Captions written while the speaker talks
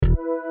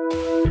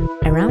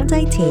Around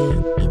IT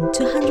in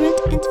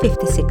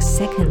 256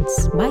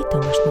 seconds by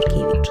Tomasz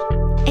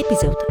Nurkiewicz.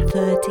 Episode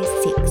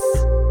 36.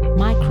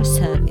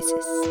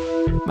 Microservices.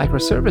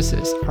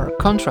 Microservices are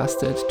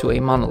contrasted to a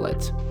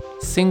monolith,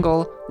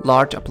 single,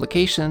 large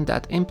application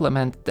that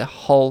implement the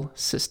whole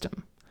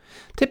system.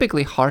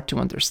 Typically hard to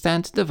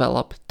understand,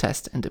 develop,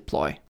 test, and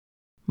deploy.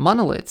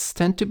 Monoliths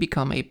tend to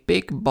become a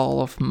big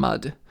ball of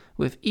mud,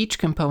 with each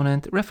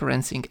component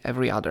referencing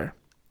every other.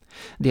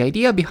 The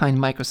idea behind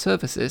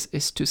microservices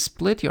is to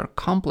split your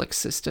complex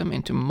system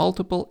into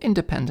multiple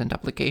independent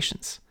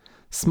applications,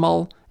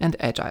 small and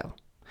agile.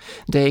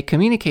 They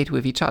communicate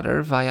with each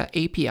other via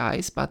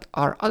APIs but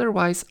are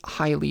otherwise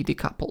highly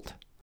decoupled.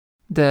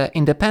 The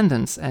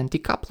independence and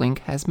decoupling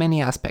has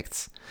many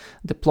aspects: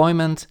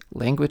 deployment,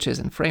 languages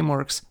and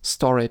frameworks,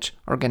 storage,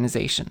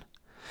 organization.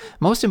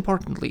 Most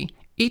importantly,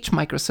 each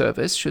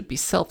microservice should be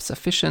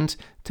self-sufficient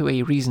to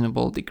a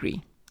reasonable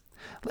degree.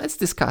 Let's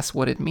discuss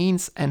what it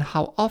means and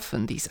how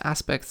often these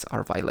aspects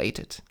are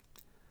violated.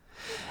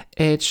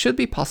 It should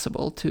be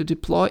possible to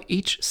deploy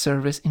each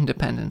service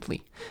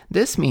independently.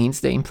 This means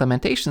the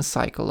implementation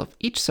cycle of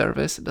each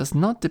service does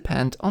not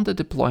depend on the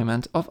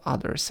deployment of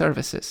other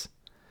services.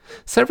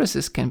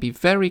 Services can be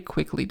very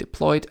quickly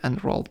deployed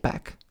and rolled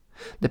back.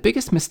 The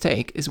biggest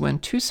mistake is when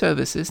two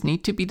services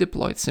need to be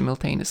deployed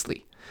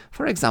simultaneously,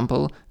 for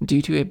example,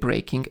 due to a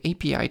breaking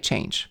API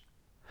change.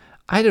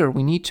 Either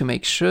we need to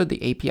make sure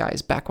the API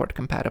is backward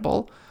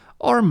compatible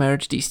or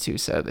merge these two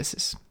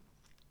services.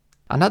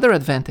 Another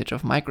advantage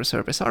of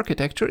microservice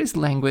architecture is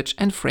language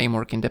and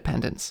framework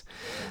independence.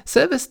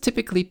 Services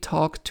typically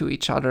talk to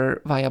each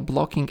other via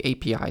blocking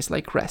APIs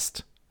like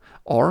REST,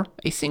 or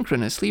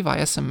asynchronously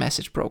via some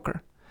message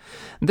broker.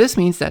 This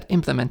means that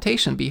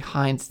implementation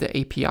behind the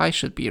API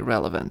should be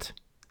irrelevant.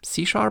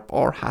 C#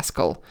 or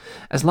Haskell.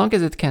 As long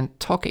as it can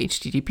talk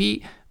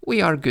HTTP,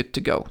 we are good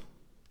to go.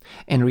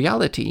 In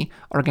reality,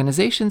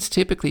 organizations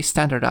typically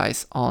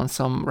standardize on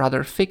some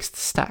rather fixed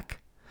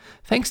stack.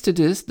 Thanks to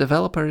this,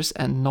 developers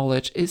and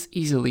knowledge is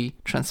easily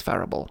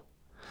transferable.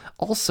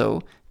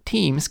 Also,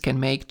 teams can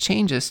make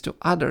changes to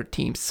other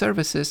teams'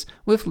 services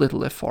with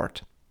little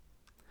effort.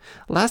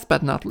 Last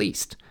but not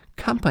least,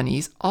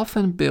 companies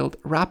often build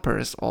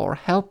wrappers or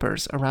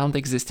helpers around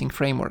existing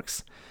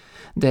frameworks.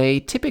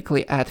 They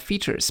typically add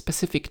features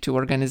specific to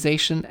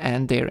organization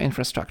and their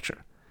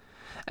infrastructure.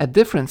 A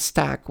different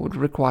stack would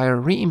require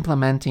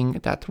re-implementing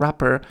that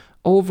wrapper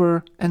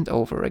over and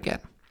over again.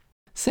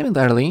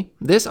 Similarly,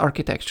 this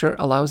architecture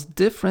allows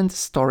different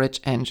storage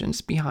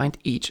engines behind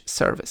each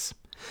service.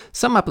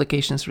 Some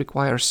applications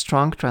require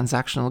strong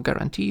transactional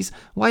guarantees,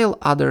 while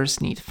others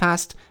need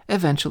fast,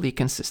 eventually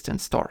consistent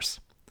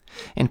stores.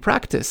 In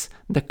practice,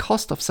 the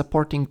cost of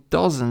supporting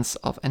dozens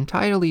of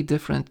entirely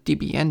different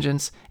DB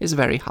engines is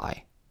very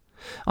high.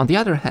 On the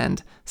other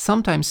hand,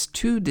 sometimes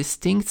two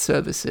distinct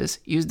services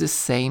use the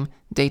same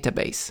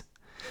database.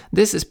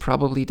 This is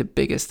probably the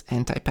biggest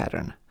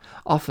anti-pattern.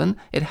 Often,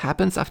 it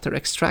happens after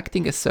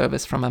extracting a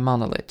service from a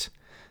monolith.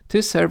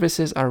 Two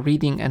services are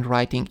reading and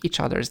writing each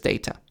other's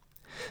data.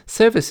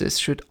 Services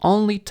should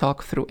only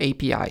talk through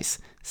APIs,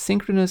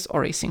 synchronous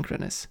or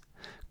asynchronous.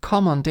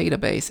 Common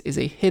database is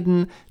a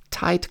hidden,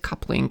 tight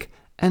coupling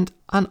and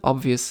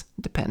unobvious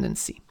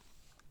dependency.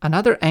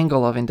 Another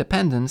angle of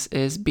independence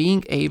is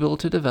being able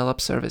to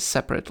develop service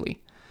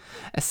separately.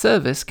 A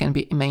service can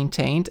be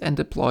maintained and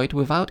deployed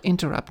without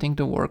interrupting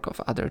the work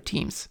of other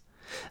teams.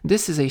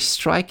 This is a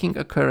striking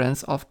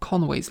occurrence of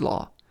Conway's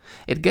law.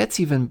 It gets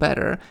even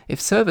better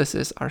if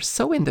services are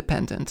so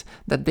independent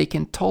that they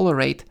can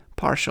tolerate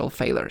partial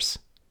failures.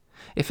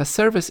 If a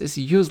service is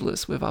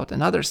useless without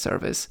another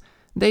service,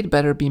 they'd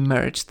better be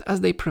merged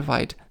as they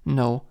provide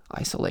no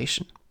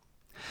isolation.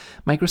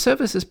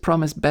 Microservices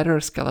promise better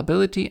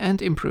scalability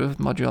and improved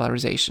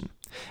modularization.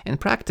 In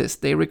practice,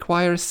 they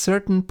require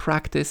certain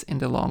practice in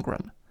the long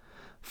run.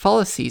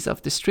 Fallacies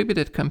of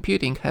distributed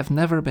computing have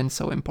never been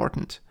so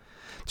important.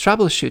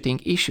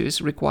 Troubleshooting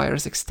issues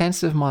requires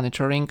extensive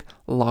monitoring,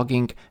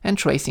 logging, and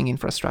tracing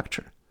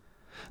infrastructure.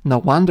 No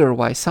wonder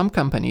why some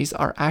companies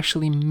are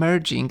actually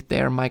merging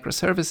their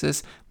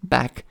microservices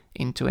back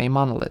into a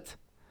monolith.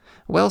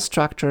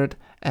 Well-structured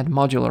and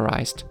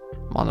modularized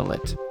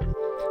monolith.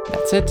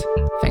 That's it.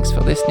 Thanks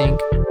for listening.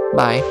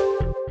 Bye.